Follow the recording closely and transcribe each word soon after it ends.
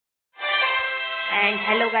And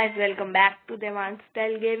hello guys, welcome back to Devan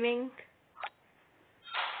Style Gaming.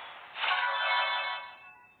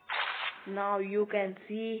 Now you can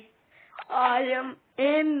see I am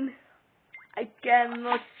in. I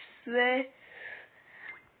cannot say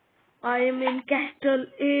I am in Castle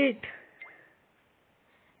 8.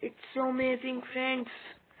 It's so amazing, friends.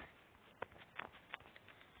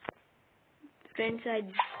 Friends,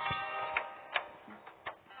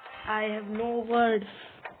 I have no words.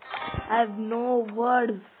 I have no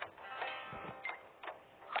words.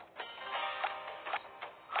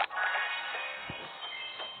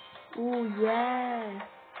 Oh yeah,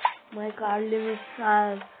 my card limits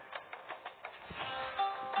are.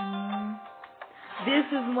 This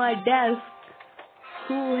is my desk.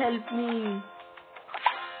 Who helped me?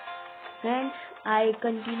 Friends, I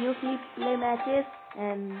continuously play matches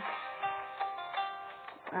and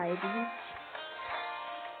I reach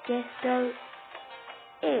Castle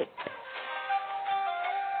 8.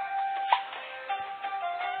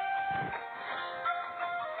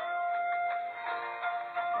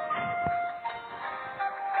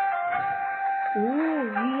 Oh,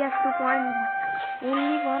 we have to find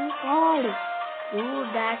only one card.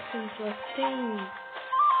 Oh, that's interesting.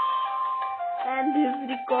 And this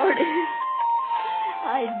recording,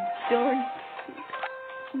 I don't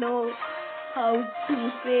know how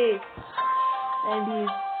to say. And he's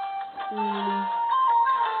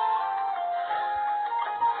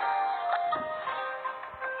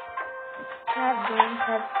I don't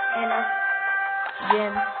have enough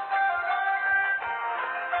gems.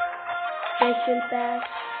 Special pack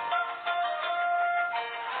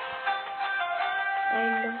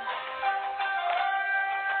and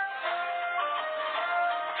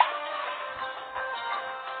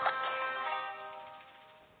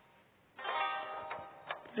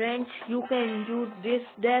friends, you can use this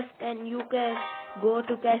desk and you can go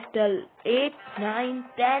to Castle 8, 9,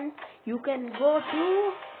 10. You can go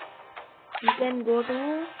to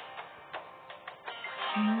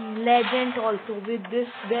Legend also with this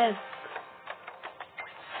desk.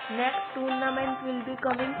 Next tournament will be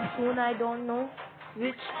coming soon. I don't know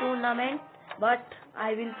which tournament, but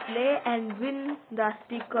I will play and win the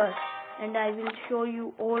sticker and I will show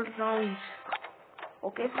you all rounds.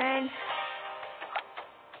 Okay friends?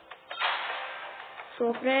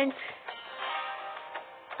 So friends,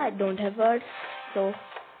 I don't have words, so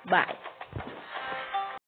bye.